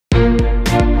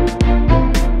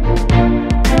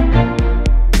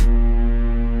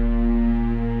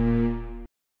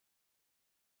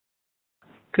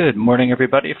Good morning,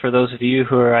 everybody. For those of you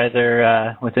who are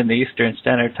either within the Eastern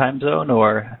Standard Time Zone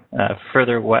or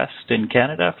further west in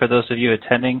Canada, for those of you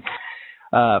attending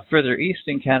further east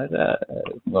in Canada,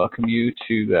 welcome you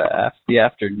to the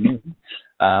afternoon.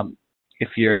 If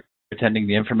you're attending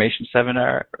the information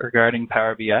seminar regarding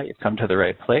Power BI, you've come to the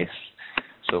right place.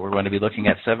 So we're going to be looking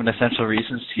at 7 essential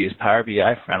reasons to use Power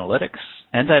BI for analytics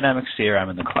and Dynamics CRM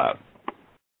in the cloud.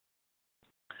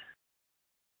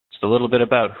 A little bit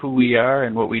about who we are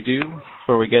and what we do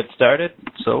before we get started.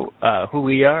 So who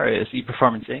we are is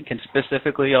ePerformance Inc., and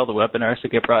specifically all the webinars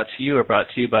that get brought to you are brought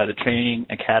to you by the Training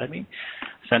Academy.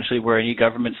 Essentially, we're an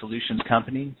e-government solutions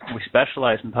company. We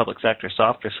specialize in public sector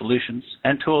software solutions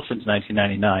and tools since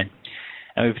 1999.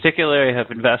 And we particularly have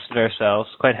invested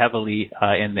ourselves quite heavily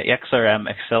in the XRM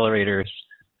accelerators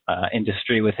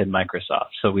industry within Microsoft.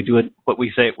 So we do what we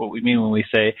mean when we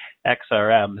say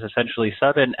XRM is essentially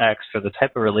sub and X for the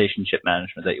type of relationship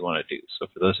management that you want to do. So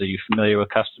for those of you familiar with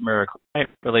customer or client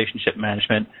relationship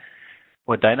management,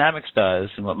 what Dynamics does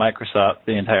and what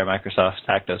the entire Microsoft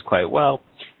stack does quite well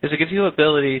is it gives you the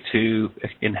ability to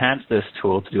enhance this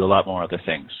tool to do a lot more other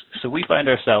things. So we find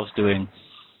ourselves doing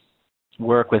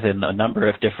work within a number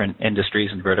of different industries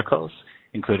and verticals,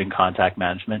 including contact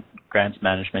management, grants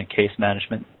management, case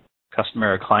management,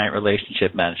 customer or client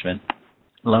relationship management,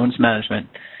 loans management,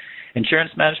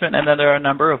 insurance management, and then there are a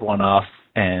number of one-off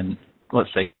and, let's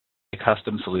say,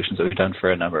 custom solutions that we've done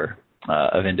for a number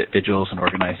of individuals and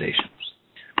organizations.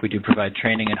 We do provide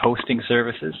training and hosting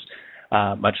services,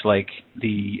 much like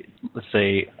the, let's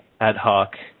say, ad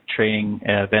hoc training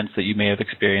events that you may have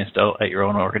experienced at your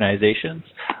own organizations,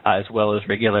 as well as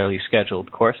regularly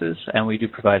scheduled courses, and we do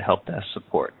provide help desk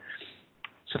support.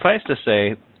 Suffice to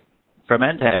say, from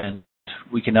end to end,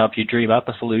 we can help you dream up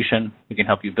a solution, we can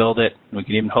help you build it, and we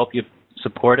can even help you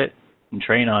support it and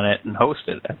train on it and host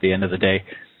it at the end of the day.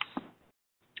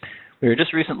 We were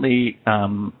just recently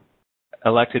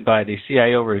elected by the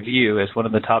CIO Review as one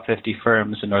of the top 50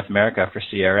 firms in North America for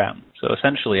CRM. So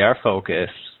essentially our focus,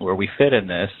 where we fit in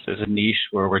this, is a niche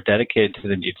where we're dedicated to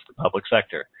the needs of the public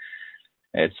sector.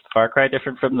 It's far cry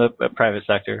different from the private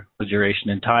sector. The duration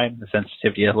and time, the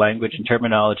sensitivity of language and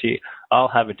terminology all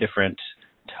have a different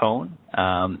tone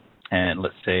and,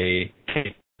 let's say,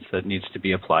 that needs to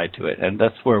be applied to it. And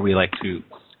that's where we like to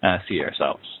see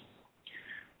ourselves.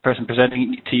 The person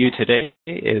presenting to you today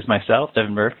is myself,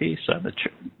 Devin Murphy. So I'm the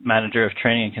Manager of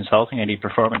Training and Consulting at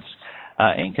ePerformance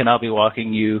Inc., and I'll be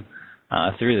walking you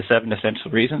through the 7 essential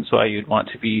reasons why you'd want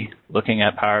to be looking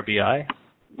at Power BI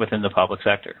within the public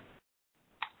sector.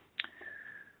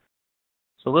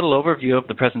 So a little overview of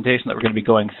the presentation that we're going to be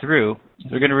going through.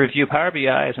 We're going to review Power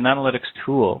BI as an analytics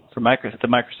tool for the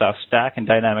Microsoft stack and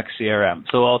Dynamics CRM.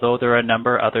 So although there are a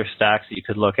number of other stacks that you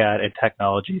could look at and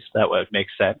technologies that would make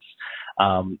sense,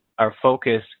 our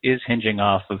focus is hinging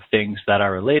off of things that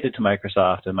are related to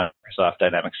Microsoft and Microsoft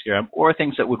Dynamics CRM, or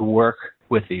things that would work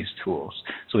with these tools.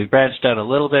 So we branched out a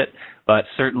little bit, but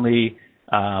certainly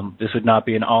this would not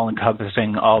be an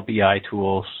all-encompassing all BI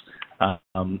tools,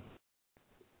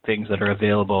 things that are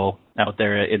available out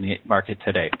there in the market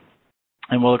today.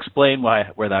 And we'll explain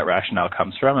where that rationale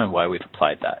comes from and why we've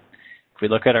applied that. If we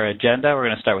look at our agenda, we're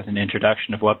going to start with an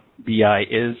introduction of what BI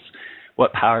is,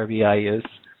 what Power BI is.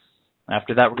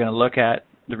 After that, we're going to look at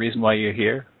the reason why you're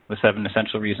here, the 7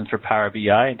 essential reasons for Power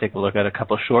BI, and take a look at a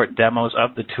couple short demos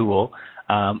of the tool,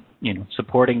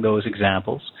 supporting those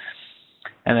examples.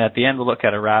 And at the end, we'll look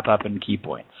at a wrap-up and key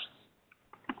points.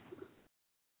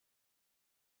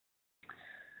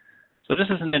 So just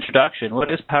as an introduction,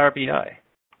 what is Power BI?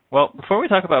 Well, before we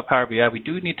talk about Power BI, we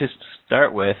do need to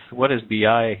start with what is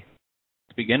BI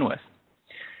to begin with.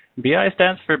 BI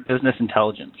stands for Business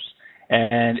Intelligence.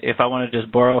 And if I want to just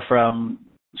borrow from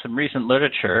some recent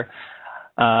literature,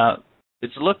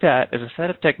 it's looked at as a set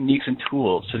of techniques and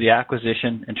tools for the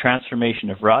acquisition and transformation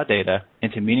of raw data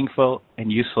into meaningful and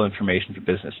useful information for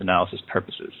business analysis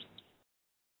purposes.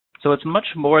 So it's much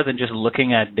more than just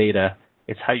looking at data.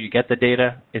 It's how you get the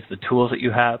data, it's the tools that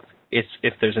you have, it's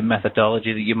if there's a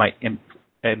methodology that you might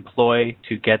employ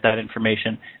to get that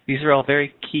information. These are all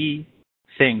very key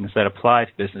things that apply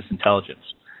to business intelligence.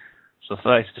 So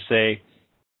suffice to say,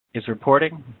 it's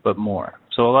reporting, but more.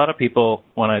 So a lot of people,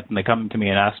 when they come to me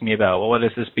and ask me about, well, what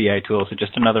is this BI tool? So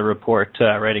just another report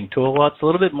writing tool? Well, it's a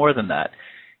little bit more than that.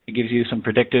 It gives you some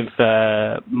predictive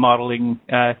modeling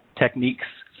techniques.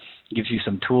 It gives you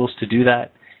some tools to do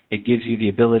that. It gives you the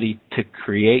ability to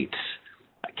create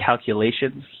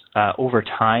calculations over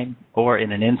time or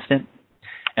in an instant.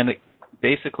 And it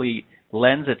basically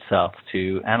lends itself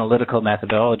to analytical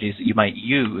methodologies that you might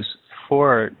use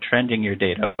for trending your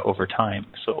data over time.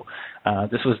 So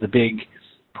this was the big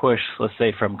push, let's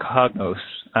say, from Cognos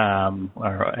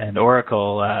and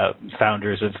Oracle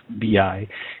founders of BI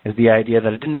is the idea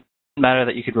that it didn't matter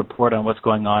that you could report on what's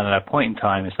going on at a point in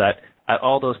time, is that at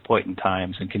all those point in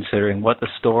times and considering what the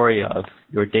story of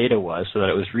your data was so that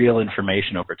it was real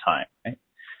information over time, right?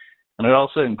 And it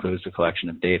also includes the collection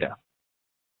of data.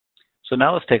 So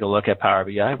now let's take a look at Power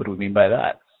BI. What do we mean by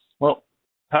that? Well,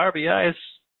 Power BI is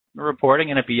reporting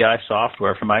in a BI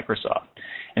software from Microsoft.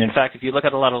 And in fact, if you look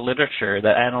at a lot of literature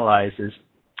that analyzes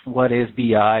what is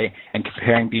BI and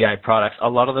comparing BI products, a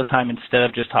lot of the time, instead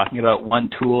of just talking about one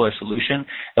tool or solution,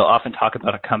 they'll often talk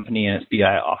about a company and its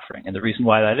BI offering. And the reason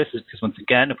why that is because, once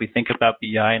again, if we think about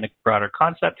BI in a broader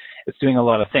concept, it's doing a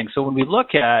lot of things. So when we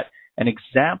look at an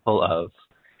example of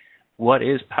what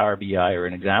is Power BI or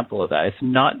an example of that, it's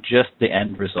not just the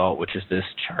end result, which is this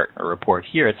chart or report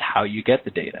here. It's how you get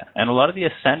the data. And a lot of the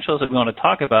essentials that we want to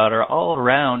talk about are all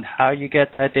around how you get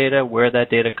that data, where that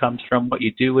data comes from, what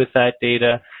you do with that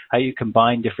data, how you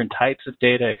combine different types of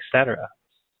data, etc.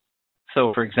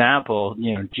 So, for example,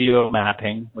 geo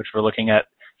mapping, which we're looking at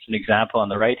as an example on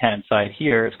the right-hand side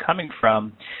here, is coming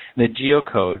from the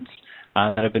geocodes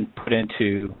that have been put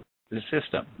into the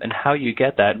system. And how you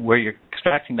get that and where you're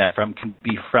extracting that from can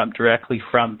be directly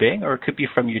from Bing, or it could be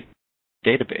from your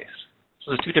database.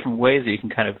 So there's two different ways that you can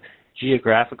kind of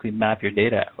geographically map your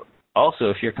data out. Also,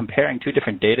 if you're comparing two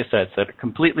different data sets that are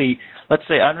completely, let's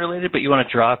say, unrelated, but you want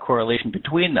to draw a correlation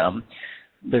between them,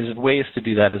 there's ways to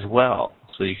do that as well.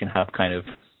 So you can have kind of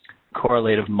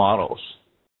correlative models,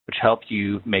 which help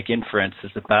you make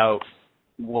inferences about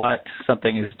what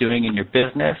something is doing in your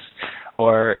business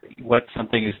or what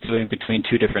something is doing between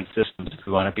two different systems, if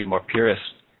we want to be more purist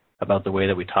about the way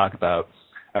that we talk about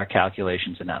our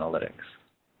calculations and analytics.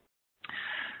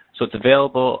 So it's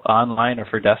available online or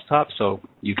for desktop, so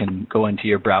you can go into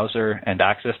your browser and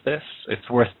access this. It's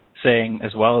worth saying,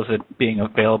 as well as it being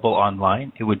available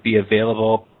online, it would be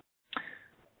available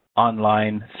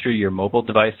online through your mobile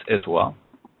device as well.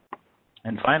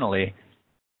 And finally,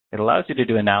 it allows you to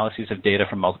do analyses of data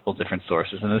from multiple different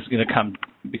sources, and this is going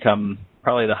to become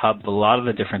probably the hub of a lot of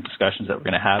the different discussions that we're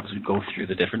going to have as we go through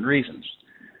the different reasons.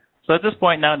 So at this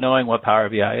point, now knowing what Power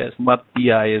BI is and what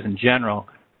BI is in general,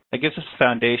 that gives us a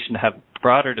foundation to have a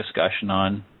broader discussion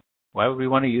on why would we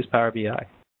want to use Power BI.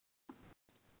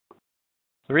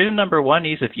 So reason number one,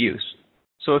 ease of use.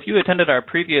 So if you attended our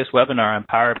previous webinar on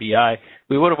Power BI,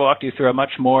 we would have walked you through a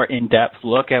much more in-depth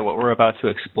look at what we're about to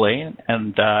explain,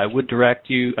 and I would direct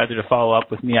you either to follow up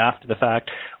with me after the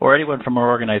fact or anyone from our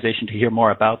organization to hear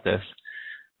more about this.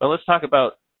 But let's talk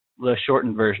about the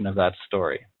shortened version of that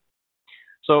story.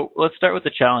 So let's start with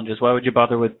the challenges. Why would you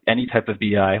bother with any type of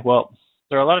BI? Well,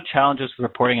 there are a lot of challenges with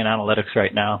reporting and analytics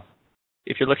right now.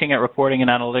 If you're looking at reporting and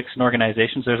analytics in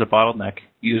organizations, there's a bottleneck.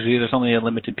 Usually there's only a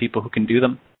limited people who can do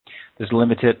them. There's a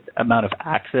limited amount of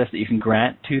access that you can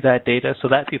grant to that data so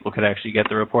that people could actually get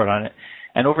the report on it.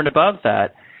 And over and above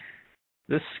that,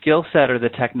 this skill set or the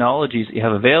technologies that you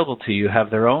have available to you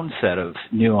have their own set of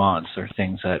nuance or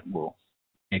things that will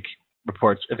make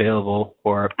reports available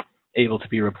or able to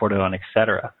be reported on,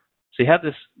 etc. So you have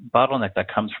this bottleneck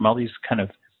that comes from all these kind of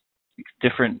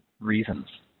different reasons.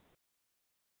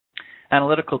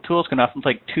 Analytical tools can often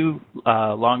take too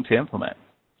long to implement.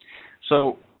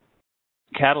 So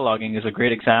cataloging is a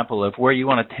great example of where you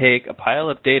want to take a pile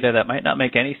of data that might not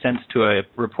make any sense to a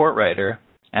report writer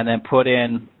and then put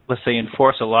in, let's say,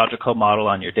 enforce a logical model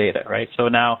on your data, right? So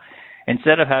now,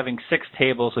 instead of having 6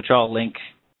 tables which all link,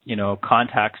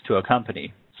 contacts to a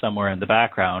company somewhere in the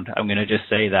background, I'm going to just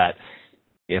say that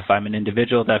if I'm an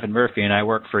individual, Devin Murphy, and I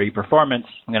work for ePerformance,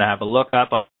 I'm going to have a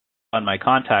lookup on my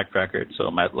contact record. So I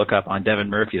might look up on Devin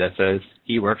Murphy that says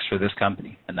he works for this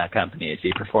company, and that company is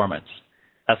ePerformance.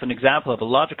 That's an example of a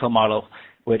logical model,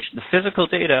 which the physical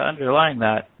data underlying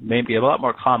that may be a lot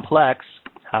more complex.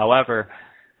 However,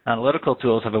 analytical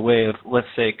tools have a way of, let's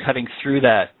say, cutting through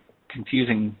that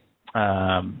confusing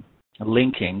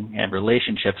linking and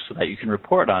relationships so that you can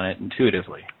report on it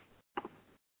intuitively.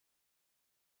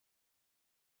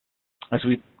 As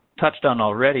we touched on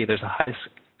already, there's a high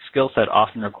skill set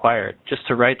often required just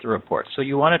to write the report. So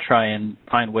you want to try and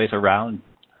find ways around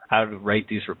how to write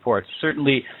these reports.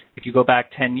 Certainly, if you go back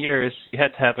 10 years, you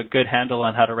had to have a good handle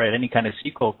on how to write any kind of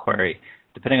SQL query.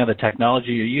 Depending on the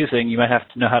technology you're using, you might have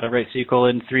to know how to write SQL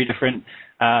in 3 different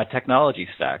technology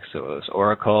stacks. So it was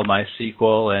Oracle,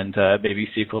 MySQL, and maybe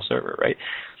SQL Server, right?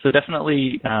 So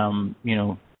definitely,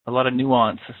 a lot of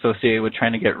nuance associated with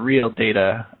trying to get real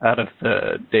data out of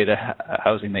the data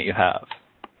housing that you have.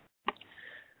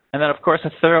 And then, of course,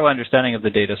 a thorough understanding of the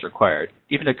data is required.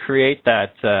 Even to create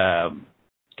that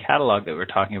catalog that we were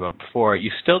talking about before,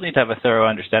 you still need to have a thorough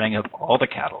understanding of all the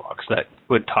catalogs that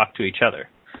would talk to each other.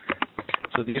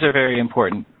 So these are very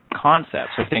important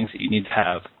concepts or things that you need to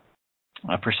have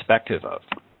a perspective of.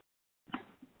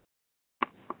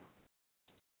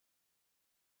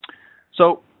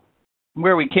 So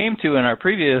where we came to in our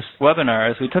previous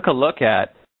webinars, we took a look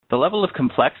at the level of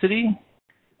complexity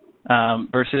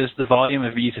versus the volume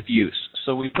of ease of use.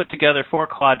 So we put together 4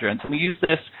 quadrants, and we use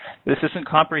this isn't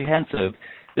comprehensive,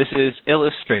 this is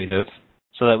illustrative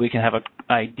so that we can have an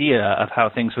idea of how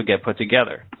things would get put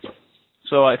together.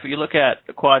 So if you look at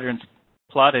the quadrants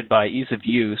plotted by ease of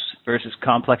use versus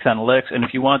complex analytics, and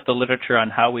if you want the literature on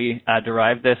how we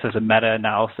derive this as a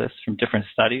meta-analysis from different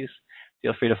studies,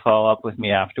 feel free to follow up with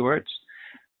me afterwards.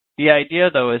 The idea,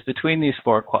 though, is between these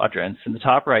 4 quadrants, in the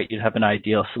top right, you'd have an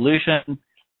ideal solution,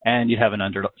 and you'd have an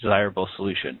undesirable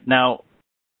solution. Now,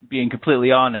 being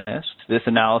completely honest, this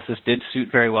analysis did suit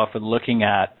very well for looking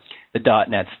at the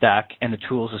 .NET stack and the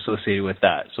tools associated with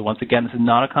that. So once again, this is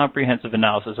not a comprehensive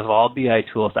analysis of all BI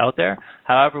tools out there.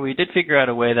 However, we did figure out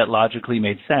a way that logically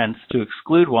made sense to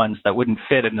exclude ones that wouldn't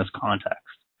fit in this context.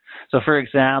 So for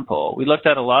example, we looked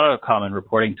at a lot of common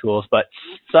reporting tools, but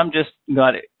some just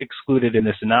got excluded in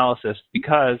this analysis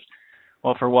because,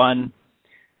 well, for one,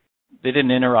 they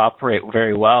didn't interoperate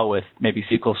very well with maybe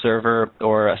SQL Server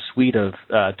or a suite of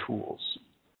tools.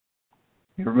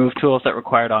 We removed tools that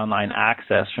required online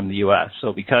access from the US.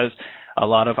 So because a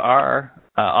lot of our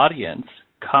audience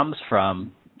comes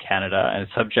from Canada and is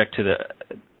subject to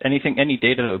any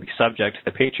data that would be subject to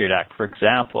the Patriot Act, for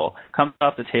example, comes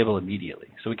off the table immediately.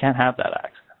 So we can't have that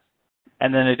access.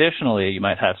 And then additionally, you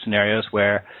might have scenarios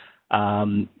where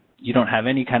you don't have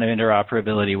any kind of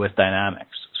interoperability with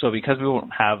Dynamics. So because we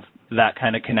won't have that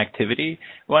kind of connectivity,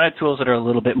 we want to have tools that are a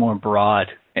little bit more broad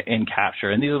in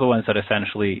capture, and these are the ones that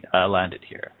essentially landed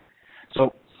here.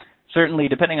 So certainly,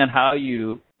 depending on how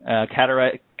you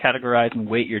categorize and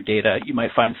weight your data, you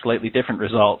might find slightly different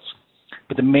results.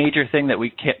 But the major thing that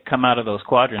we come out of those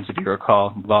quadrants, if you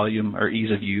recall, volume or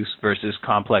ease of use versus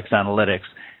complex analytics,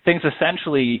 things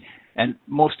essentially and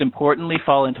most importantly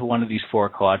fall into one of these 4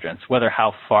 quadrants. Whether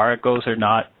how far it goes or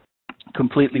not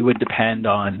completely would depend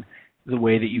on the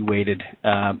way that you weighted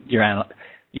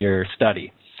your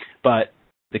study. But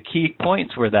the key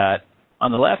points were that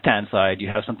on the left-hand side, you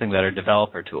have something that are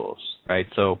developer tools, right?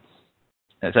 So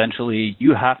essentially,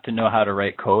 you have to know how to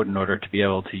write code in order to be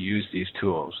able to use these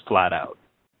tools flat out.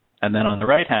 And then on the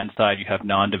right-hand side, you have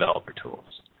non-developer tools.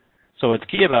 So what's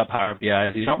key about Power BI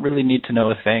is you don't really need to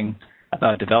know a thing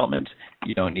about development.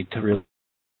 You don't need to really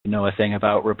know a thing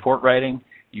about report writing.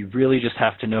 You really just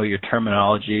have to know your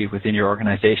terminology within your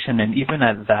organization. And even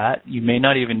at that, you may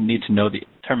not even need to know the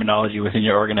terminology within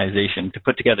your organization to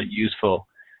put together useful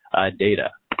data.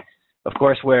 Of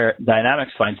course, where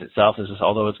Dynamics finds itself is,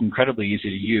 although it's incredibly easy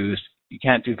to use, you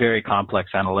can't do very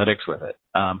complex analytics with it,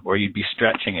 or you'd be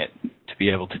stretching it to be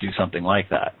able to do something like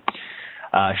that.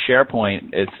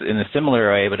 SharePoint, it's in a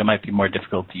similar way, but it might be more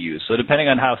difficult to use. So depending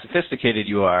on how sophisticated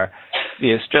you are,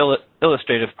 the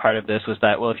illustrative part of this was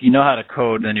that, well, if you know how to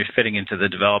code, then you're fitting into the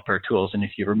developer tools. And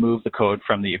if you remove the code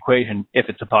from the equation, if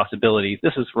it's a possibility,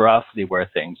 this is roughly where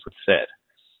things would fit.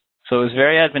 So it was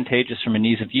very advantageous from an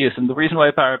ease of use. And the reason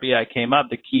why Power BI came up,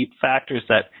 the key factors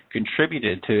that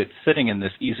contributed to it sitting in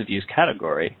this ease of use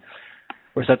category,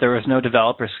 was that there was no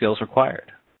developer skills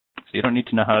required. So you don't need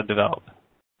to know how to develop.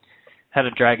 Had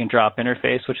a drag and drop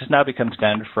interface, which has now become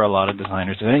standard for a lot of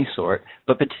designers of any sort,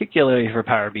 but particularly for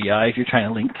Power BI if you're trying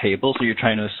to link tables or you're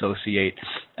trying to associate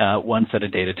one set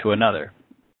of data to another.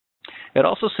 It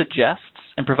also suggests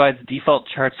and provides default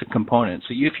charts and components.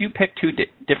 So if you pick 2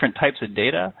 different types of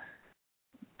data,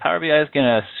 Power BI is going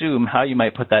to assume how you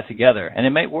might put that together, and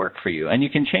it might work for you. And you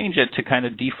can change it to kind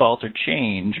of default or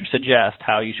change or suggest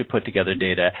how you should put together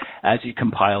data as you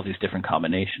compile these different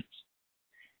combinations.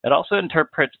 It also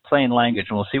interprets plain language,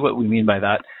 and we'll see what we mean by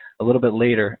that a little bit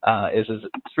later, is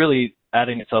it's really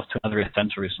adding itself to another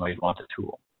essential reason why you'd want the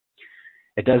tool.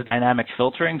 It does dynamic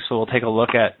filtering, so we'll take a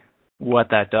look at what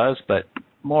that does, but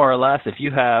more or less, if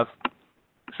you have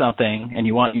something and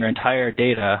you want your entire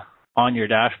data on your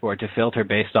dashboard to filter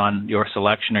based on your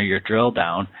selection or your drill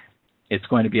down, it's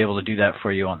going to be able to do that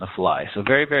for you on the fly. So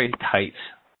very, very tight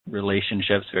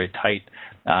relationships, very tight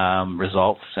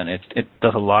results, and it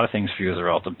does a lot of things for you as a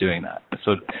result of doing that.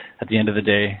 So at the end of the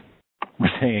day, we're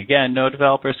saying again, no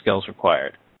developer skills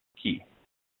required. Key.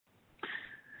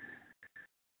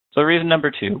 So reason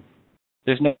number 2,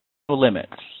 there's no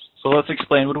limits. So let's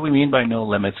explain, what do we mean by no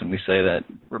limits when we say that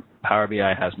Power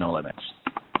BI has no limits?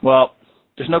 Well,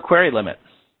 there's no query limit.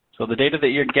 So the data that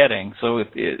you're getting, so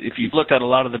if you've looked at a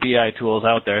lot of the BI tools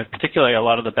out there, particularly a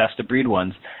lot of the best of breed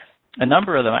ones, a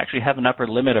number of them actually have an upper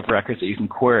limit of records that you can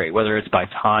query, whether it's by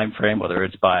time frame, whether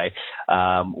it's by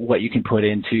what you can put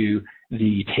into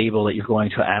the table that you're going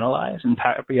to analyze. And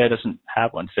Power BI doesn't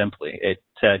have one simply. It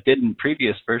did in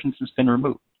previous versions and it's been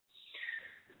removed.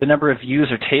 The number of views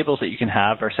or tables that you can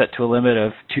have are set to a limit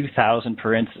of 2,000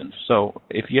 per instance. So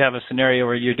if you have a scenario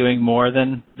where you're doing more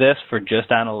than this for just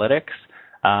analytics,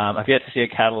 I've yet to see a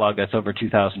catalog that's over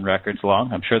 2,000 records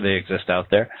long. I'm sure they exist out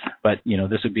there, but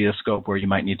this would be a scope where you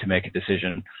might need to make a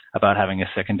decision about having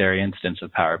a secondary instance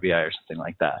of Power BI or something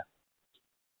like that.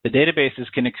 The databases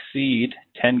can exceed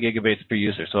 10 gigabytes per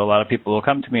user. So a lot of people will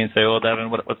come to me and say, well,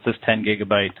 Devin, what's this 10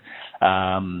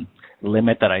 gigabyte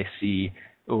limit that I see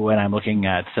when I'm looking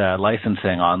at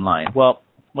licensing online? Well,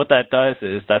 what that does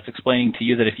is that's explaining to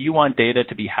you that if you want data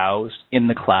to be housed in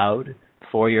the cloud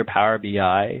for your Power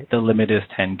BI, the limit is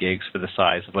 10 gigs for the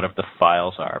size of whatever the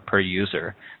files are per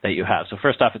user that you have. So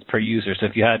first off, it's per user. So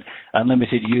if you had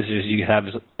unlimited users, you have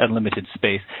unlimited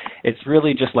space. It's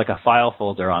really just like a file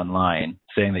folder online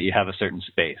saying that you have a certain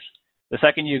space. The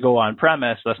second you go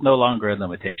on-premise, that's no longer a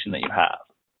limitation that you have.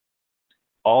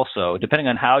 Also, depending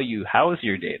on how you house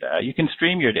your data, you can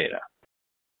stream your data.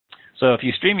 So if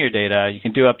you stream your data, you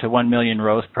can do up to 1 million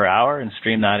rows per hour and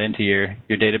stream that into your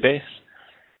database.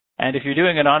 And if you're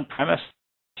doing it on-premise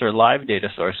or live data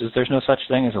sources, there's no such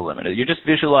thing as a limit. You're just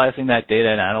visualizing that data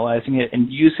and analyzing it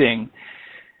and using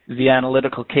the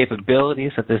analytical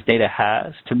capabilities that this data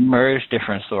has to merge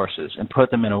different sources and put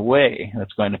them in a way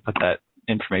that's going to put that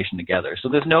information together. So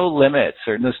there's no limits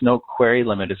or there's no query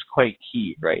limit. It's quite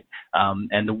key, right?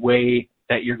 And the way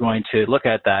that you're going to look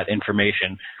at that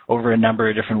information over a number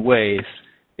of different ways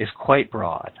is quite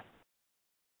broad.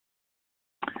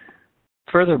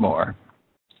 Furthermore,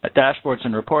 at dashboards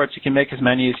and reports, you can make as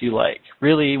many as you like.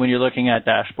 Really, when you're looking at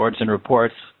dashboards and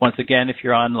reports, once again, if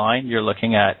you're online, you're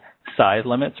looking at size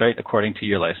limits, right, according to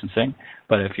your licensing.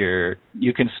 But if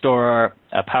you can store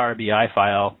a Power BI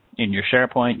file in your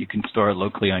SharePoint, you can store it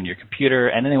locally on your computer,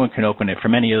 and anyone can open it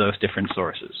from any of those different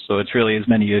sources. So it's really as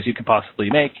many as you can possibly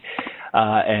make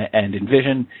and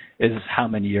envision is how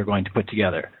many you're going to put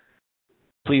together.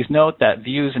 Please note that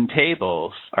views and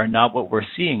tables are not what we're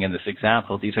seeing in this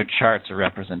example. These are charts or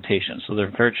representations. So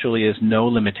there virtually is no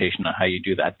limitation on how you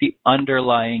do that. The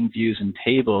underlying views and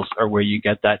tables are where you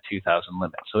get that 2,000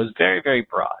 limit. So it's very, very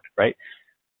broad, right?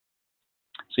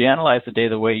 So you analyze the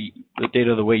data the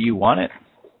way you want it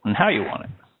and how you want it.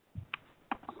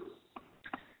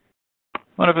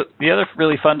 One of the other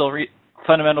really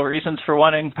fundamental reasons for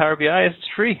wanting Power BI is it's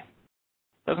free.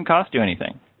 It doesn't cost you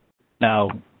anything. Now,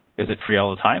 is it free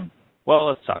all the time? Well,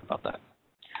 let's talk about that.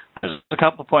 There's a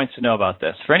couple of points to know about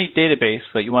this. For any database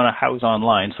that you want to house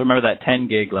online, so remember that 10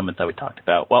 gig limit that we talked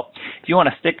about. Well, if you want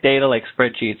to stick data like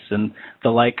spreadsheets and the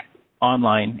like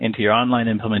online into your online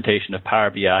implementation of Power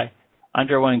BI,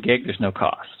 under 1 gig, there's no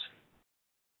cost.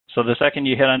 So the second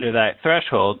you hit under that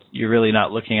threshold, you're really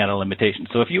not looking at a limitation.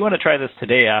 So if you want to try this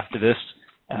today after this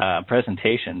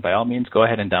presentation, by all means, go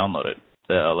ahead and download it.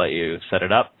 They'll let you set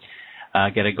it up,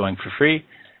 get it going for free.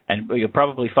 And what you'll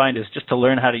probably find is just to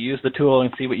learn how to use the tool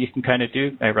and see what you can kind of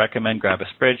do, I recommend grab a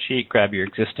spreadsheet, grab your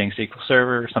existing SQL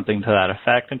Server, something to that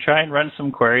effect, and try and run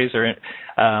some queries or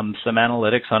some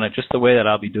analytics on it just the way that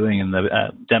I'll be doing in the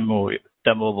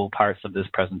demoable parts of this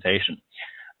presentation.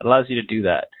 It allows you to do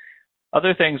that.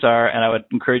 Other things are, and I would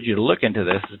encourage you to look into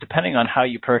this, is depending on how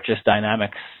you purchase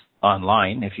Dynamics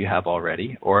online, if you have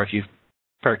already, or if you've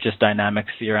purchased Dynamics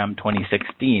CRM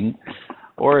 2016,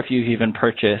 or if you've even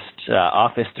purchased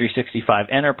Office 365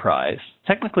 Enterprise,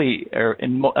 technically, or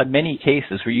in many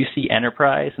cases where you see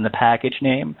Enterprise in the package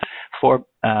name for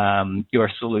your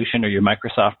solution or your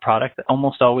Microsoft product, it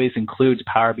almost always includes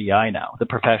Power BI now, the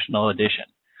professional edition.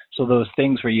 So those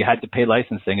things where you had to pay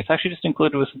licensing, it's actually just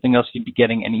included with something else you'd be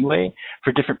getting anyway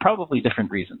for probably different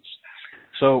reasons.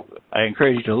 So I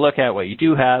encourage you to look at what you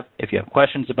do have. If you have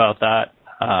questions about that,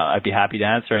 I'd be happy to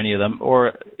answer any of them.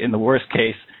 Or in the worst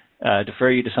case, defer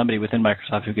you to somebody within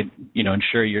Microsoft who could,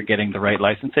 ensure you're getting the right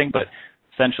licensing. But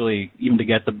essentially, even to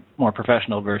get the more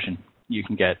professional version, you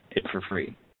can get it for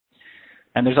free.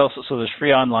 And there's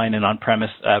free online and on-premise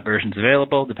versions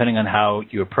available, depending on how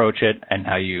you approach it and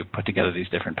how you put together these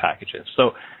different packages.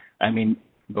 So,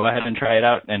 go ahead and try it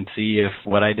out and see if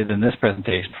what I did in this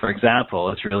presentation, for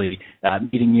example, is really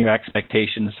meeting your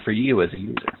expectations for you as a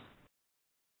user.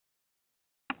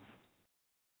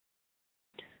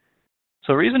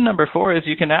 So reason number 4 is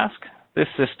you can ask this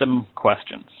system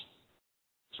questions.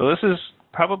 So this is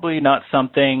probably not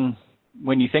something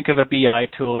when you think of a BI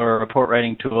tool or a report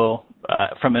writing tool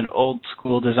from an old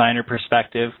school designer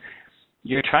perspective,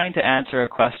 you're trying to answer a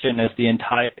question as the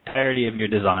entirety of your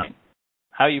design.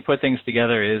 How you put things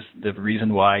together is the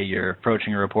reason why you're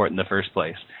approaching a report in the first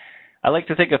place. I like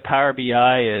to think of Power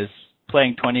BI as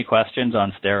playing 20 questions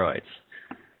on steroids.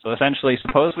 So essentially,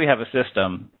 suppose we have a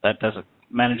system that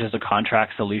manages a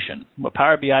contract solution. What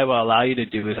Power BI will allow you to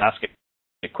do is ask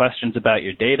it questions about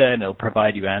your data, and it'll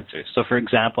provide you answers. So for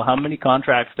example, how many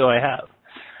contracts do I have?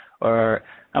 Or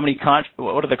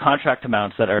what are the contract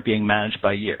amounts that are being managed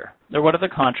by year? Or what are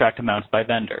the contract amounts by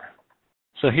vendor?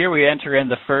 So here we enter in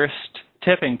the first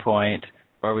tipping point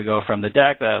where we go from the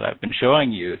deck that I've been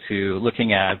showing you to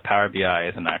looking at Power BI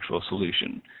as an actual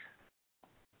solution.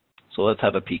 So let's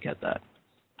have a peek at that.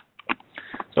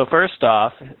 So first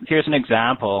off, here's an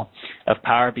example of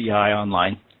Power BI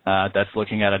online that's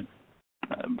looking at a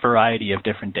variety of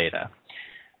different data.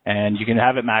 And you can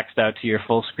have it maxed out to your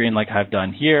full screen like I've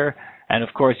done here. And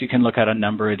of course, you can look at a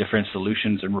number of different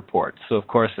solutions and reports. So of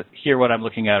course, here what I'm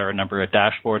looking at are a number of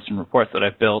dashboards and reports that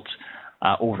I've built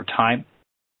over time.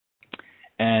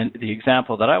 And the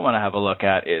example that I want to have a look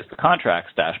at is the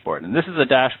contracts dashboard. And this is a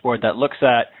dashboard that looks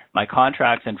at my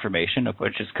contracts information, of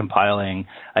which is compiling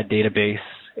a database,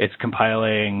 it's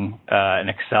compiling an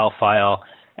Excel file,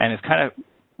 and it's kind of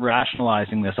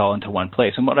rationalizing this all into one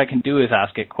place. And what I can do is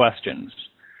ask it questions.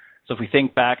 So if we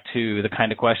think back to the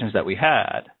kind of questions that we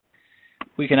had,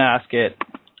 we can ask it,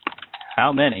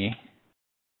 how many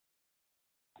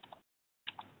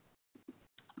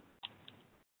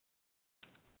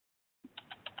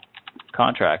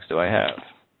contracts do I have?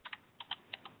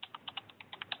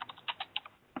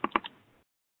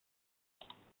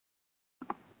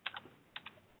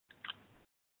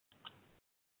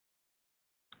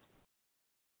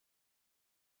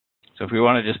 So if we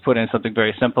want to just put in something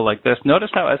very simple like this,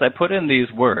 notice how as I put in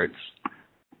these words,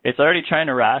 it's already trying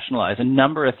to rationalize a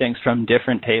number of things from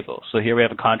different tables. So here we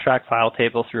have a contract file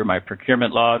table through my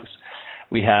procurement logs.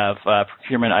 We have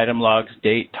procurement item logs,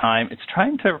 date, time. It's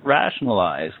trying to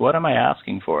rationalize what am I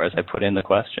asking for as I put in the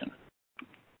question.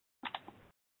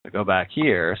 I go back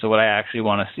here. So what I actually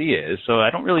want to see is, so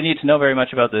I don't really need to know very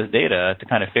much about this data to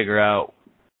kind of figure out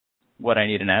what I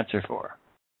need an answer for.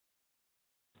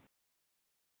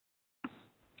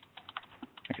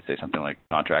 I could say something like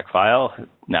contract file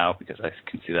now because I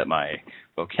can see that my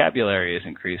vocabulary is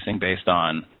increasing based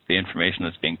on the information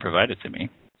that's being provided to me.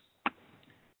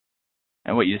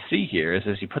 And what you see here is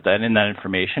as you put that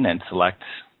information and select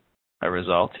a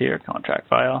result here, contract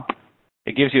file,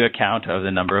 it gives you a count of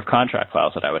the number of contract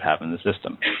files that I would have in the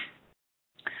system.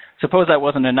 Suppose that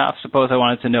wasn't enough. Suppose I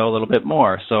wanted to know a little bit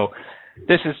more. So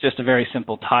this is just a very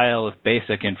simple tile of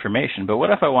basic information. But what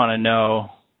if I want to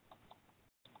know,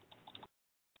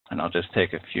 and I'll just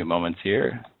take a few moments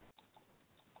here.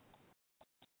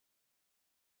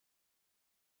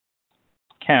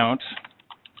 Count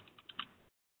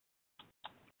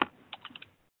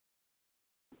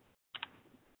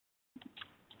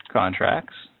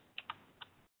contracts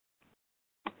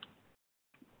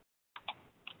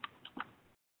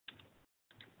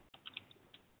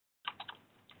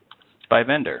by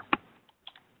vendor.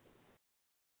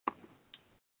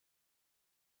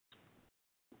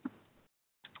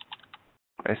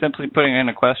 By simply putting in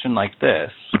a question like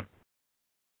this,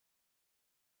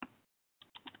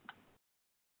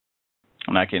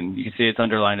 and you can see it's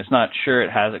underlined. It's not sure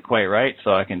it has it quite right,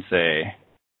 so I can say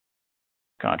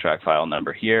contract file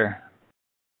number here.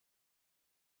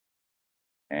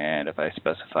 And if I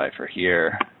specify for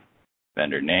here,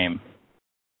 vendor name.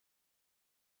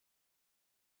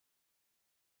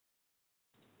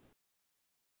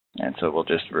 And so we'll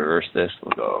just reverse this.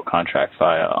 We'll go contract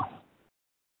file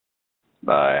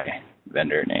by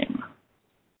vendor name.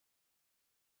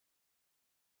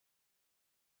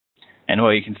 And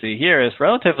what you can see here is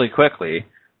relatively quickly,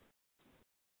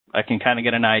 I can kind of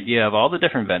get an idea of all the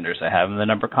different vendors I have and the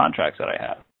number of contracts that I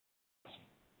have.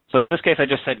 So in this case, I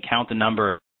just said count the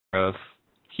number of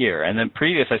here. And then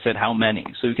previous, I said how many.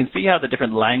 So you can see how the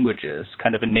different languages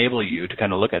kind of enable you to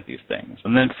kind of look at these things.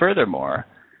 And then furthermore,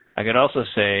 I could also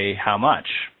say how much.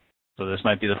 So this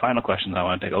might be the final question that I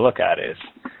want to take a look at is,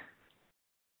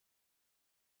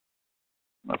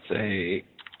 let's say,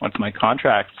 what's my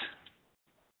contract?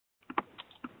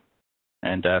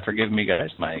 And forgive me,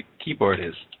 guys, my keyboard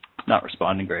is not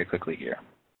responding very quickly here.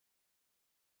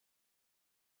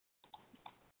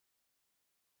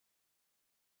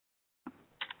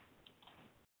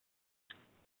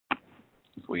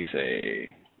 We say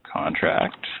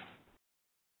contract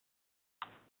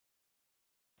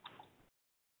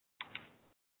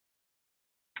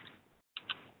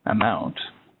amount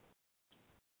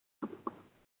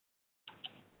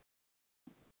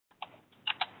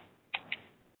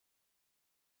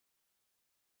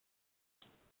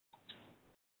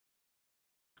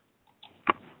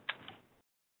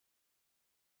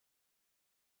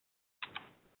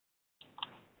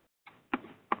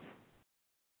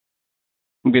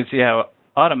You can see how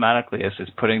automatically this is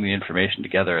putting the information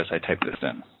together as I type this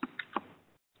in.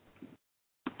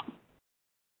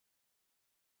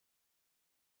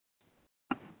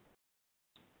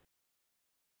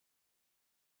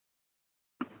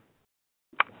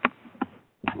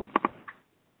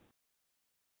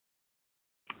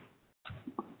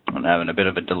 I'm having a bit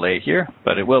of a delay here,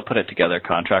 but it will put it together,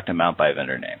 contract amount by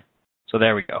vendor name. So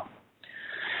there we go.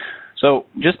 So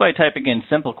just by typing in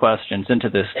simple questions into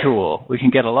this tool, we can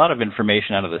get a lot of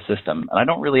information out of the system, and I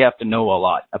don't really have to know a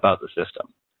lot about the system.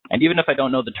 And even if I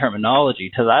don't know the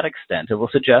terminology, to that extent, it will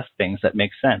suggest things that make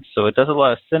sense. So it does a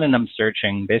lot of synonym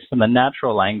searching based on the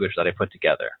natural language that I put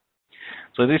together.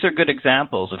 So these are good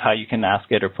examples of how you can ask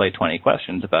it or play 20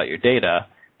 questions about your data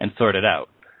and sort it out.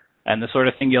 And the sort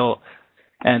of thing you'll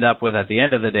end up with at the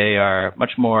end of the day are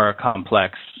much more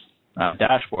complex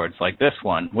dashboards like this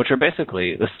one, which are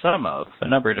basically the sum of a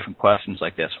number of different questions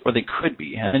like this, or they could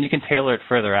be, and then you can tailor it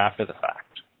further after the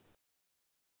fact.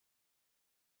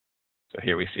 So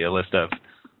here we see a list of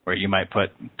where you might put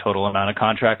total amount of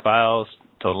contract files,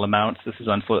 total amounts, this is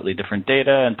on slightly different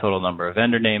data, and total number of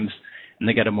vendor names, and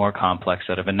they get a more complex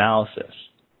set of analysis.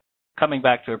 Coming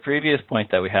back to a previous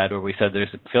point that we had where we said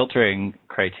there's a filtering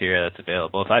criteria that's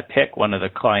available, if I pick one of the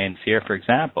clients here, for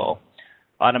example,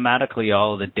 automatically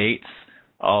all of the dates,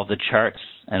 all of the charts,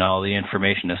 and all the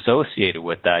information associated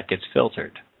with that gets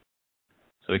filtered.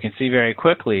 So we can see very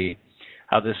quickly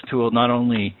how this tool not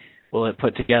only will it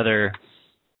put together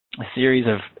a series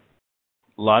of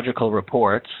logical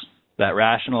reports that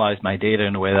rationalize my data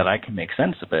in a way that I can make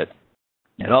sense of it,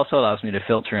 it also allows me to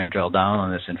filter and drill down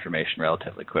on this information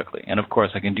relatively quickly. And of course,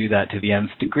 I can do that to the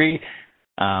nth degree,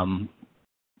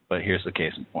 but here's the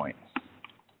case in point.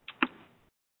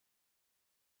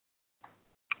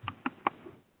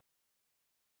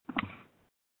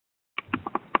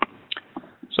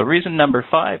 So reason number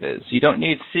 5 is you don't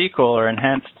need SQL or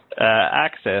enhanced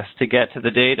access to get to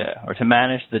the data or to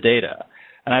manage the data.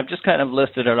 And I've just kind of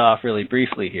listed it off really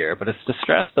briefly here, but it's to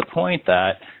stress the point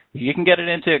that you can get it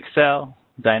into Excel,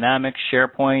 Dynamics,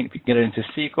 SharePoint, if you can get it into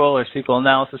SQL or SQL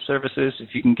analysis services, if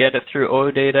you can get it through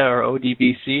OData or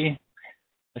ODBC,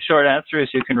 the short answer is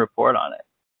you can report on it.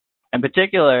 And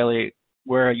particularly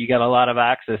where you get a lot of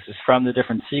access is from the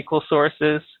different SQL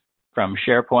sources, from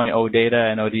SharePoint,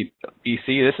 OData, and ODBC.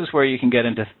 This is where you can get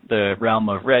into the realm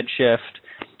of Redshift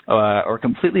or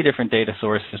completely different data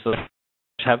sources which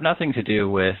have nothing to do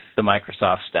with the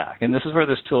Microsoft stack. And this is where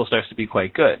this tool starts to be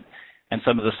quite good. And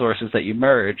some of the sources that you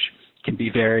merge can be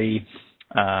very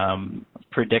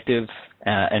predictive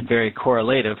and very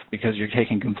correlative because you're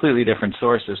taking completely different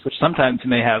sources, which sometimes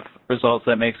may have results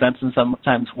that make sense and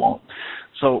sometimes won't.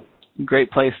 So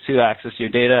great place to access your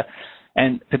data.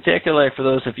 And particularly for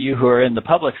those of you who are in the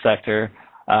public sector,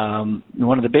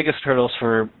 one of the biggest hurdles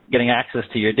for getting access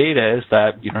to your data is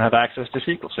that you don't have access to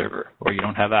SQL Server, or you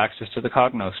don't have access to the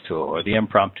Cognos tool, or the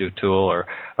Impromptu tool,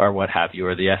 or what have you,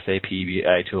 or the SAP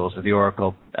BI tools, or the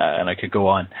Oracle, and I could go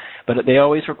on. But they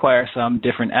always require some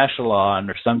different echelon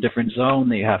or some different zone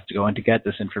that you have to go in to get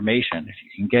this information. If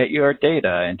you can get your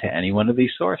data into any one of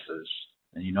these sources,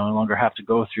 then you no longer have to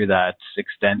go through that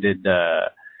extended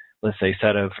let's say,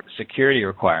 set of security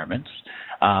requirements.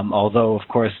 Although, of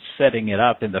course, setting it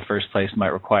up in the first place might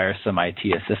require some IT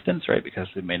assistance, right, because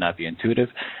it may not be intuitive.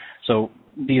 So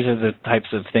these are the types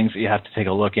of things that you have to take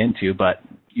a look into, but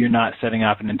you're not setting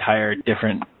up an entire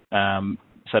different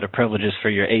set of privileges for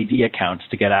your AD accounts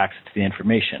to get access to the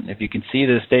information. If you can see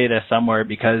this data somewhere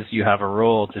because you have a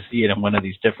role to see it in one of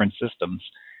these different systems,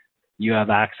 you have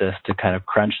access to kind of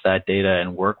crunch that data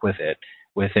and work with it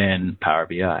within Power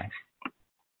BI.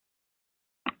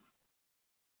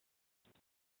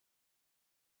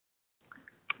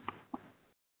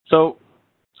 So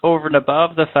over and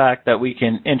above the fact that we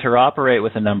can interoperate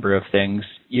with a number of things,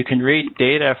 you can read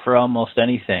data for almost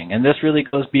anything. And this really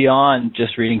goes beyond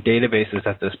just reading databases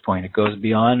at this point. It goes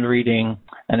beyond reading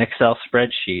an Excel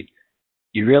spreadsheet.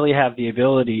 You really have the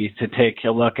ability to take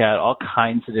a look at all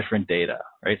kinds of different data,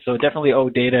 right? So definitely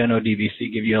OData and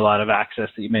ODBC give you a lot of access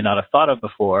that you may not have thought of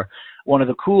before. One of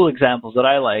the cool examples that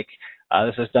I like,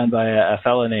 this was done by a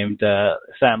fellow named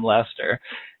Sam Lester,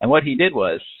 and what he did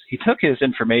was he took his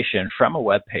information from a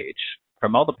web page,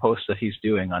 from all the posts that he's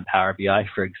doing on Power BI,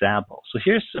 for example. So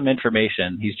here's some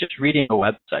information. He's just reading a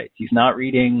website. He's not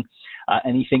reading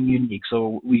anything unique.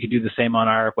 So we could do the same on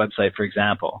our website, for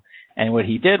example. And what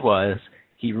he did was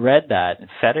he read that and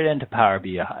fed it into Power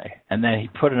BI, and then he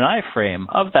put an iframe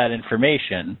of that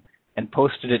information and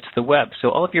posted it to the web. So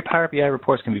all of your Power BI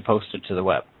reports can be posted to the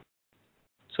web.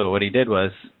 So what he did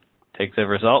was take the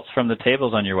results from the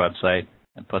tables on your website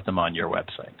and put them on your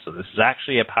website. So this is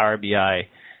actually a Power BI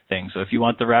thing. So if you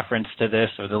want the reference to this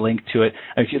or the link to it,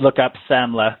 if you look up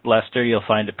Sam Lester, you'll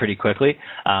find it pretty quickly.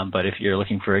 But if you're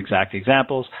looking for exact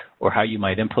examples or how you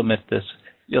might implement this,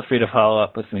 feel free to follow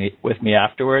up with me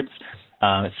afterwards.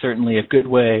 It's certainly a good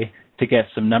way to get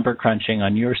some number crunching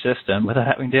on your system without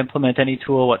having to implement any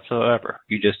tool whatsoever.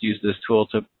 You just use this tool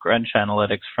to crunch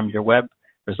analytics from your web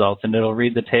results, and it'll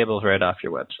read the tables right off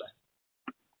your website.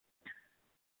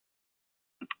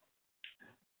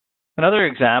 Another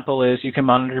example is you can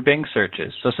monitor Bing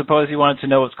searches. So suppose you wanted to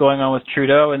know what's going on with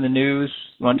Trudeau in the news,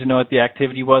 you wanted to know what the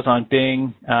activity was on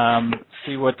Bing,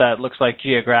 see what that looks like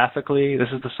geographically. This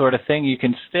is the sort of thing you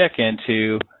can stick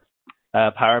into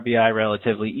Power BI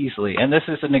relatively easily. And this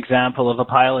is an example of a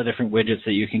pile of different widgets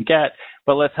that you can get,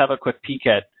 but let's have a quick peek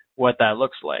at what that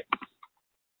looks like.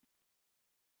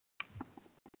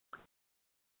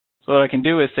 So what I can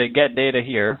do is say get data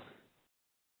here.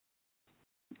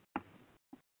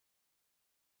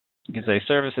 You can say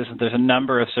services. There's a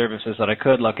number of services that I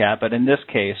could look at, but in this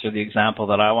case, or the example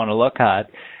that I want to look at,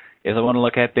 is I want to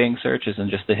look at Bing searches and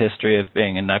just the history of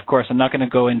Bing. And of course, I'm not going to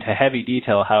go into heavy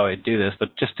detail how I do this,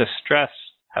 but just to stress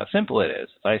how simple it is,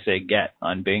 if I say get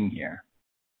on Bing here.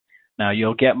 Now,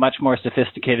 you'll get much more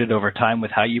sophisticated over time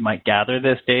with how you might gather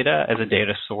this data as a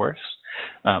data source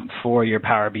for your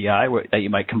Power BI that you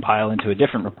might compile into a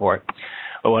different report.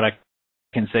 But what I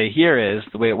can say here is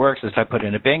the way it works is if I put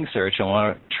in a Bing search, I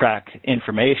want to track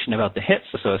information about the hits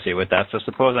associated with that. So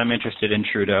suppose I'm interested in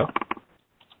Trudeau.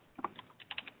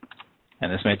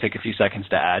 And this may take a few seconds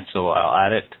to add, so I'll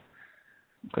add it.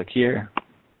 Click here.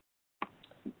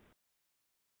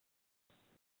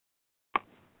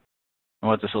 And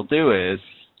what this will do is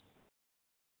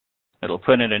it'll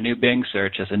put in a new Bing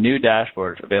search as a new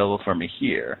dashboard available for me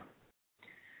here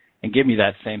and give me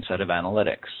that same set of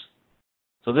analytics.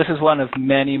 So this is one of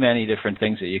many, many different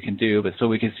things that you can do, but so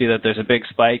we can see that there's a big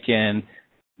spike in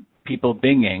people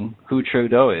binging who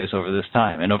Trudeau is over this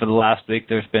time. And over the last week,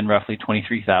 there's been roughly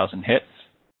 23,000 hits.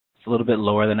 It's a little bit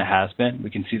lower than it has been. We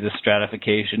can see the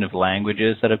stratification of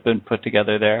languages that have been put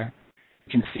together there.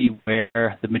 You can see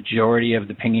where the majority of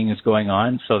the pinging is going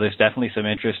on. So there's definitely some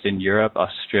interest in Europe,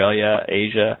 Australia,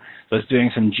 Asia. So it's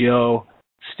doing some geo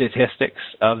statistics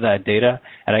of that data.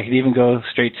 And I could even go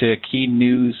straight to key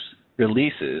news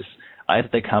releases as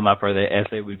they come up or as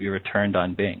they would be returned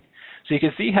on Bing. So you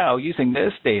can see how using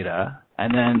this data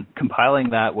and then compiling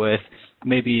that with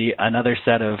maybe another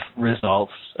set of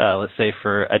results, let's say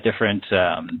for a different,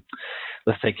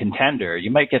 let's say contender,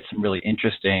 you might get some really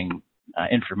interesting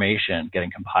information getting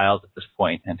compiled at this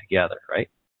point and together, right?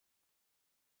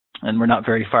 And we're not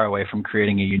very far away from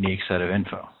creating a unique set of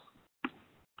info.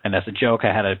 And as a joke,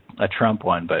 I had a Trump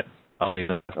one, but I'll leave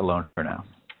it alone for now.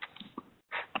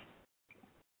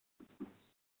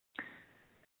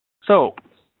 So,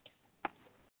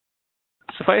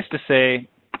 suffice to say,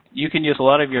 you can use a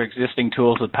lot of your existing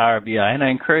tools with Power BI, and I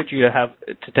encourage you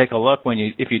to take a look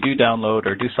if you do download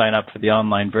or do sign up for the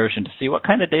online version to see what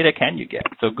kind of data can you get.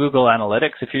 So Google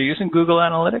Analytics, if you're using Google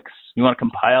Analytics, you want to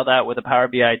compile that with a Power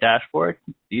BI dashboard,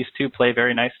 these two play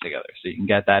very nice together, so you can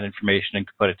get that information and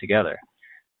put it together.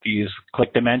 If you use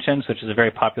Click Dimensions, which is a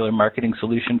very popular marketing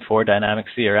solution for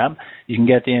Dynamics CRM, you can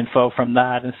get the info from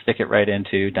that and stick it right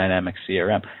into Dynamics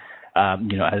CRM.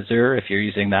 Azure, if you're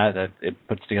using that, it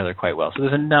puts together quite well. So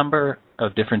there's a number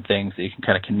of different things that you can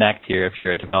kind of connect here. If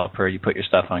you're a developer, you put your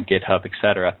stuff on GitHub,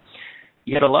 etc.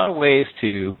 You get a lot of ways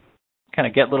to kind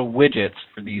of get little widgets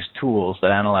for these tools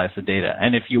that analyze the data.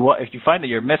 And if you find that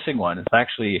you're missing one, it's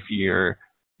actually you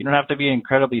don't have to be an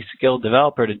incredibly skilled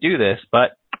developer to do this,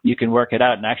 but you can work it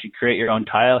out and actually create your own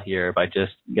tile here by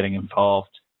just getting involved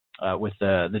with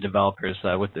the developers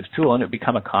with this tool, and it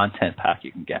become a content pack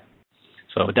you can get.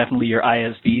 So definitely your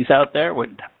ISVs out there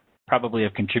would probably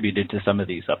have contributed to some of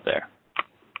these up there.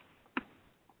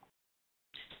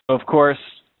 So of course,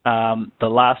 the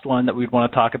last one that we'd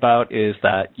want to talk about is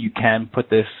that you can put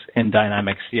this in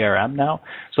Dynamics CRM now.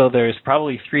 So there's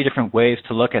probably 3 different ways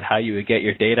to look at how you would get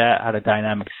your data out of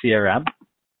Dynamics CRM.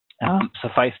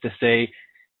 Suffice to say,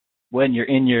 when you're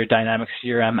in your Dynamics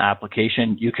CRM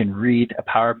application, you can read a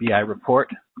Power BI report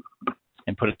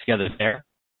and put it together there.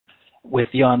 With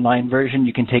the online version,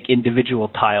 you can take individual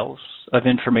tiles of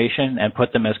information and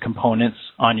put them as components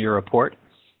on your report.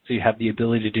 So you have the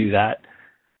ability to do that.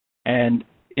 And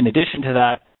in addition to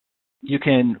that, you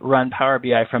can run Power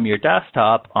BI from your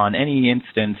desktop on any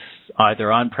instance,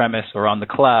 either on-premise or on the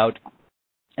cloud,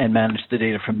 and manage the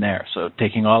data from there. So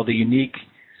taking all the unique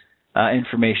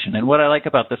information. And what I like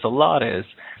about this a lot is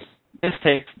this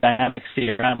takes Dynamics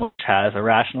CRM, which has a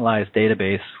rationalized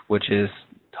database, which is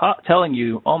telling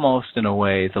you almost in a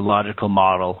way the logical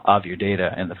model of your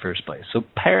data in the first place. So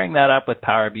pairing that up with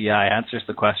Power BI answers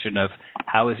the question of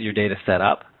how is your data set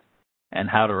up and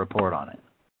how to report on it.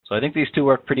 So I think these two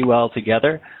work pretty well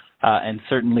together, and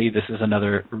certainly this is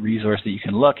another resource that you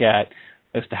can look at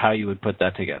as to how you would put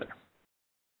that together.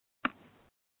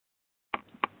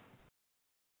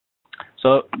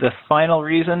 So the final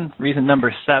reason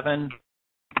number 7,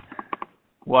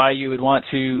 why you would want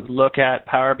to look at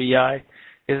Power BI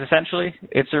is essentially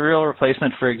it's a real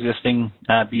replacement for existing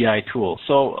BI tools.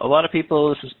 So a lot of people,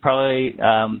 this has probably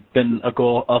been a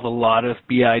goal of a lot of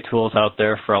BI tools out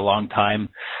there for a long time,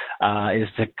 is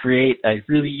to create a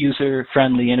really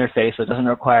user-friendly interface that doesn't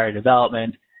require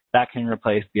development that can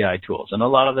replace BI tools. And a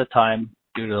lot of the time,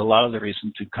 due to a lot of the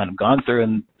reasons we've kind of gone through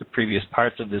in the previous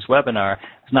parts of this webinar,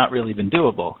 it's not really been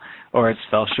doable, or it's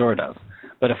fell short of.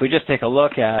 But if we just take a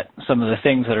look at some of the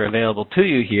things that are available to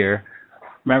you here,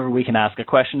 remember we can ask a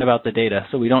question about the data,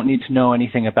 so we don't need to know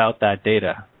anything about that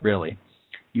data, really.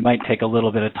 You might take a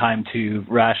little bit of time to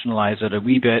rationalize it a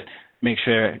wee bit, make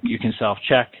sure you can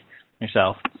self-check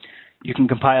yourself. You can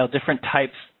compile different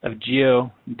types of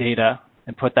geo data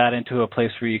and put that into a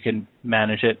place where you can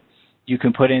manage it. You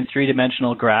can put in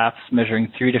 3-dimensional graphs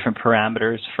measuring 3 different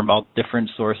parameters from all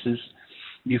different sources.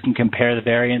 You can compare the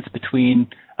variance between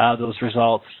those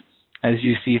results as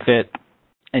you see fit,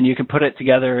 and you can put it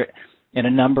together in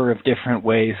a number of different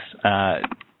ways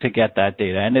to get that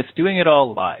data. And it's doing it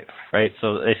all live, right?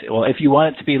 So, if you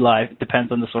want it to be live, it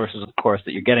depends on the sources, of course,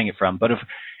 that you're getting it from. But if,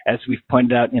 as we've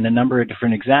pointed out in a number of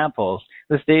different examples,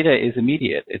 this data is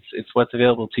immediate. It's what's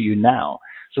available to you now.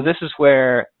 So this is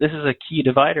a key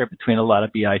divider between a lot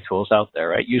of BI tools out there,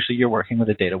 right? Usually you're working with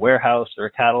a data warehouse or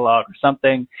a catalog or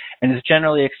something, and it's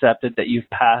generally accepted that you've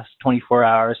passed 24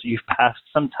 hours, you've passed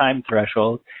some time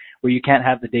threshold where you can't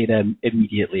have the data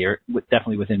immediately or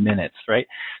definitely within minutes, right?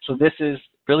 So this is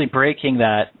really breaking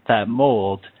that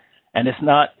mold, and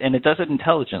it does it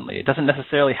intelligently. It doesn't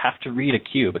necessarily have to read a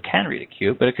cube. It can read a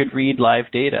cube, but it could read live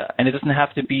data, and it doesn't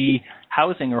have to be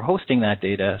housing or hosting that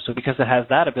data. So because it has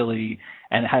that ability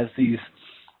and it has these,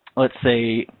 let's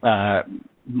say,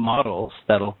 models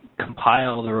that'll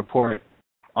compile the report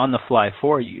on the fly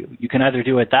for you. You can either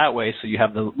do it that way so you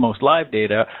have the most live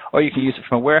data, or you can use it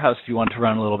from a warehouse if you want to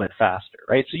run a little bit faster,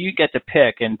 right? So you get to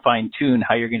pick and fine-tune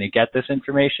how you're going to get this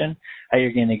information, how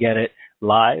you're going to get it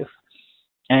live,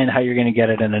 and how you're going to get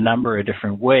it in a number of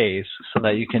different ways so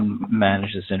that you can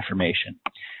manage this information.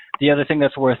 The other thing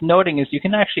that's worth noting is you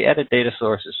can actually edit data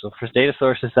sources. So for data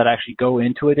sources that actually go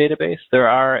into a database, there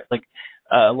are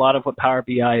a lot of what Power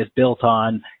BI is built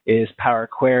on is Power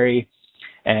Query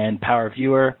and Power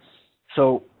Viewer.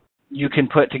 So you can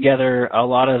put together a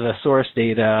lot of the source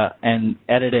data and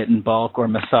edit it in bulk or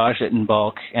massage it in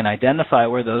bulk and identify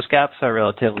where those gaps are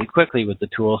relatively quickly with the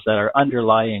tools that are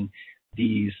underlying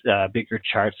these bigger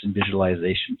charts and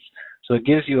visualizations. So it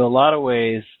gives you a lot of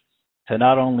ways to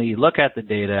not only look at the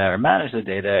data or manage the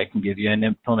data, it can give you an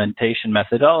implementation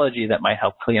methodology that might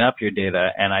help clean up your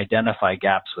data and identify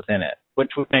gaps within it,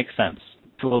 which would make sense.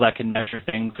 A tool that can measure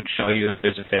things would show you if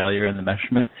there's a failure in the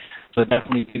measurement. So it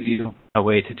definitely gives you a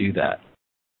way to do that.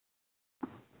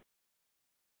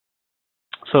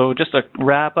 So just a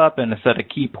wrap up and a set of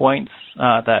key points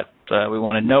that we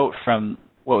want to note from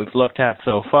what we've looked at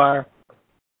so far.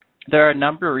 There are a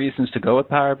number of reasons to go with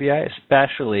Power BI,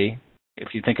 especially if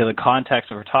you think of the context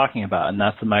that we're talking about, and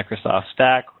that's the Microsoft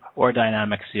stack or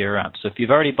Dynamics CRM. So if you've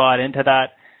already bought into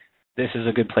that, this is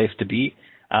a good place to be,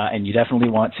 and you definitely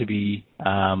want to be,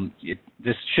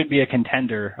 this should be a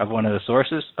contender of one of the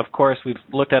sources. Of course, we've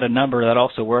looked at a number that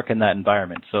also work in that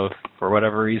environment. So if for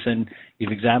whatever reason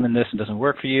you've examined this and it doesn't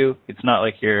work for you, it's not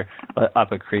like you're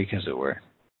up a creek, as it were.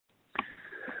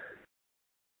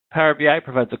 Power BI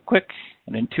provides a quick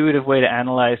and intuitive way to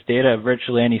analyze data of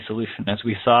virtually any solution. As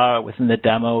we saw within the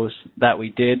demos that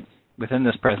we did within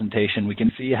this presentation, we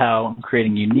can see how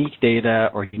creating unique data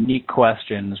or unique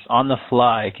questions on the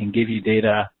fly can give you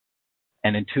data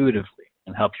and intuitively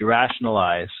and help you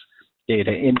rationalize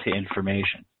data into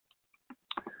information.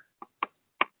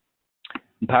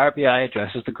 And Power BI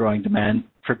addresses the growing demand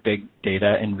for big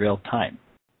data in real time.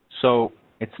 So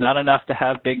it's not enough to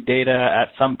have big data at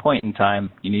some point in time.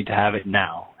 You need to have it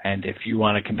now. And if you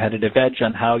want a competitive edge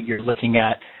on how you're looking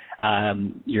at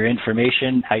your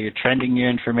information, how you're trending your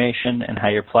information, and how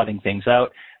you're plotting things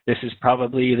out, this is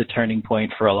probably the turning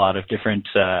point for a lot of different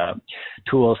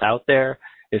tools out there,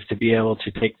 is to be able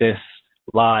to take this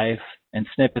live and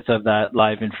snippets of that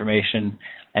live information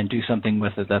and do something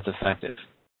with it that's effective.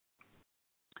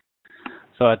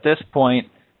 So at this point,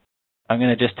 I'm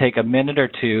going to just take a minute or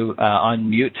two on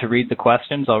mute to read the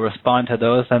questions. I'll respond to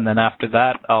those, and then after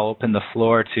that, I'll open the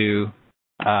floor to,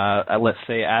 let's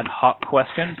say, ad hoc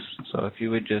questions. So if you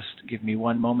would just give me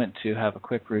one moment to have a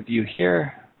quick review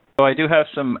here. So I do have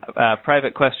some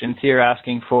private questions here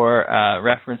asking for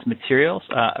reference materials.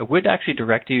 I would actually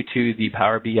direct you to the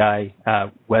Power BI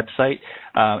website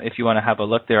if you want to have a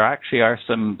look. There actually are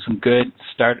some good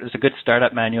there's a good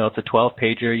startup manual. It's a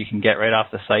 12-pager you can get right off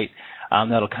the site.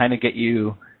 That'll kind of get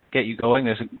you going.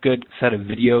 There's a good set of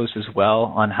videos as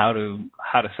well on how to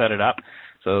set it up.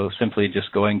 So simply just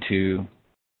if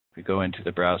we go into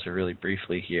the browser really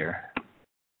briefly here,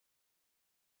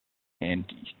 and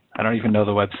I don't even know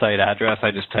the website address.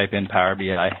 I just type in Power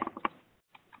BI,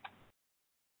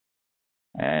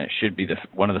 and it should be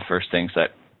one of the first things that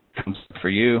comes for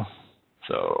you.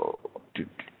 So if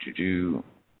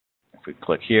we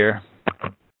click here.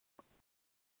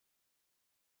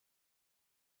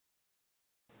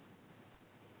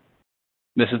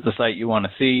 This is the site you want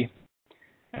to see,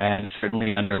 and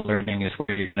certainly under learning is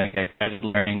where you're going to get guided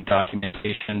learning,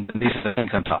 documentation, and these are the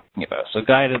things I'm talking about. So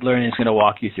guided learning is going to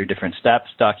walk you through different steps.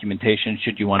 Documentation,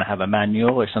 should you want to have a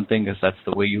manual or something, because that's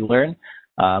the way you learn,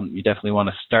 you definitely want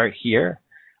to start here.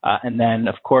 And then,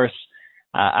 of course,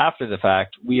 after the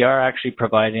fact, we are actually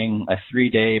providing a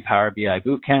 3-day Power BI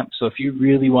bootcamp. So if you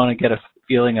really want to get a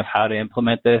feeling of how to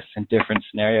implement this in different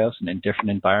scenarios and in different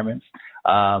environments,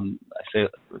 I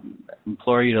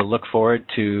implore you to look forward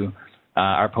to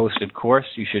our posted course.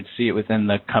 You should see it within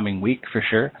the coming week for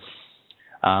sure.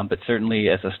 But certainly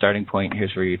as a starting point,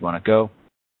 here's where you'd want to go.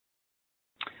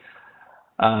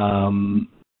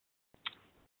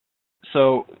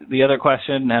 So the other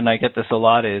question, and I get this a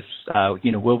lot, is,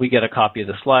 will we get a copy of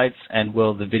the slides, and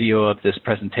will the video of this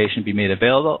presentation be made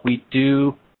available? We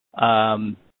do.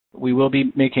 We will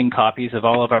be making copies of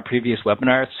all of our previous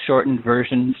webinars, shortened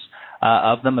versions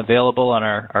of them available on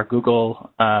our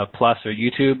Google Plus or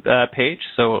YouTube page.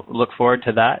 So look forward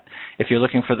to that. If you're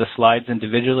looking for the slides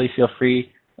individually, feel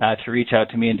free to reach out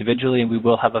to me individually, and we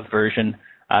will have a version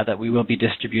that we will be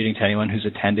distributing to anyone who's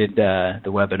attended the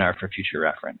webinar for future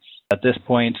reference. At this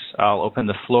point, I'll open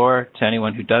the floor to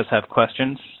anyone who does have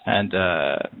questions, and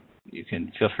you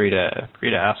can feel free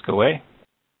to ask away.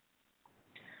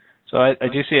 So I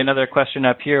do see another question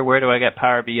up here. Where do I get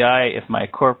Power BI if my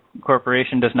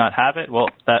corporation does not have it? Well,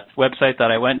 that website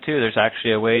that I went to, there's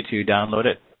actually a way to download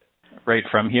it right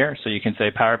from here. So you can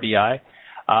say Power BI.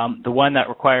 The one that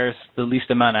requires the least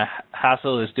amount of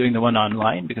hassle is doing the one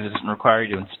online, because it doesn't require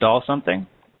you to install something.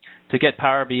 To get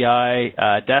Power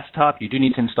BI desktop, you do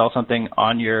need to install something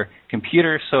on your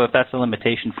computer. So if that's a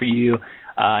limitation for you,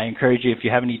 I encourage you, if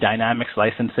you have any Dynamics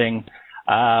licensing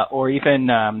or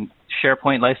even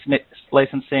SharePoint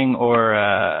licensing, or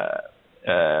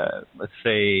let's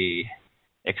say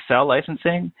Excel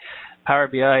licensing, Power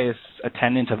BI is a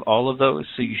tenant of all of those,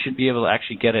 so you should be able to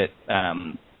actually get it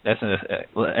as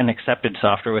an accepted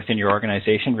software within your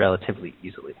organization relatively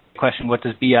easily. Question, what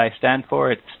does BI stand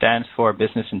for? It stands for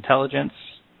Business Intelligence.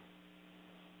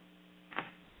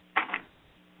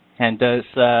 And does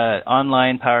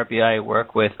online Power BI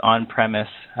work with on-premise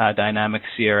Dynamics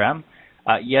CRM?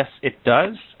 Yes, it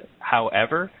does.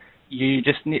 However, you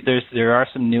just need, there are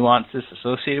some nuances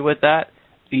associated with that.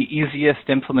 The easiest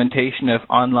implementation of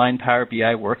online Power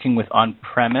BI working with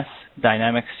on-premise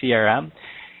Dynamics CRM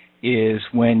is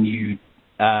when you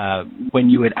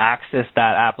would access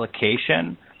that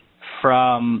application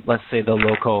from, let's say, the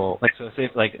local,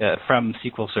 from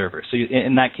SQL Server. So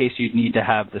in that case, you'd need to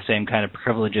have the same kind of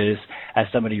privileges as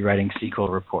somebody writing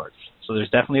SQL reports. So there's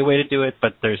definitely a way to do it,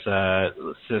 but there's a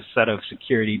set of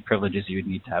security privileges you would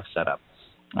need to have set up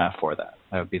for that.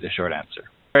 That would be the short answer.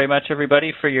 Very much,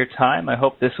 everybody, for your time. I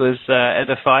hope this was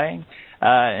edifying.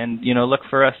 And look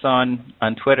for us on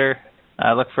Twitter.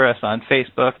 Look for us on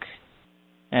Facebook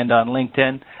and on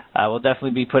LinkedIn. We'll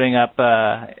definitely be putting up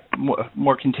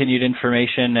more continued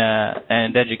information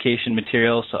and education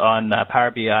materials on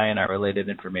Power BI and our related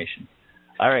information.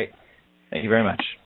 All right. Thank you very much.